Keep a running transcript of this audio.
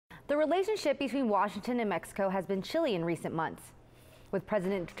The relationship between Washington and Mexico has been chilly in recent months, with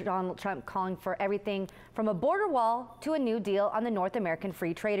President Donald Trump calling for everything from a border wall to a new deal on the North American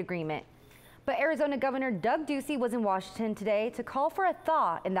Free Trade Agreement. But Arizona Governor Doug Ducey was in Washington today to call for a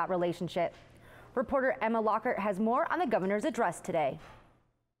thaw in that relationship. Reporter Emma Lockhart has more on the governor's address today.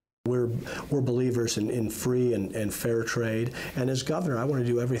 We're believers in free and fair trade, and as governor, I want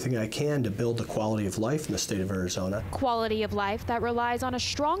to do everything I can to build the quality of life in the state of Arizona. Quality of life that relies on a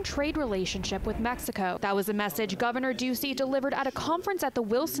strong trade relationship with Mexico. That was a message Governor Ducey delivered at a conference at the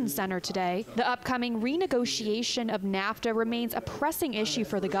Wilson Center today. The upcoming renegotiation of NAFTA remains a pressing issue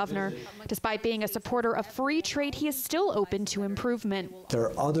for the governor. Despite being a supporter of free trade, he is still open to improvement. There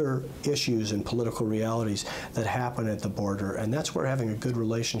are other issues and political realities that happen at the border, and that's where having a good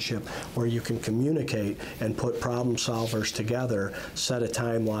relationship where you can communicate and put problem solvers together, set a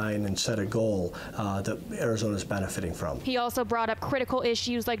timeline and set a goal that Arizona is benefiting from. He also brought up critical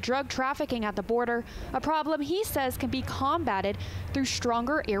issues like drug trafficking at the border, a problem he says can be combated through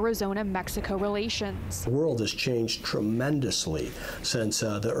stronger Arizona-Mexico relations. The world has changed tremendously since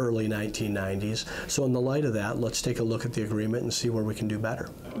the early 1990s. So in the light of that, let's take a look at the agreement and see where we can do better.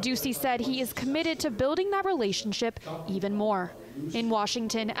 Ducey said he is committed to building that relationship even more. In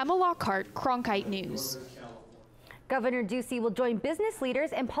Washington, Emma Lockhart, Cronkite News. Governor Ducey will join business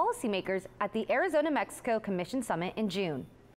leaders and policymakers at the Arizona-Mexico Commission Summit in June.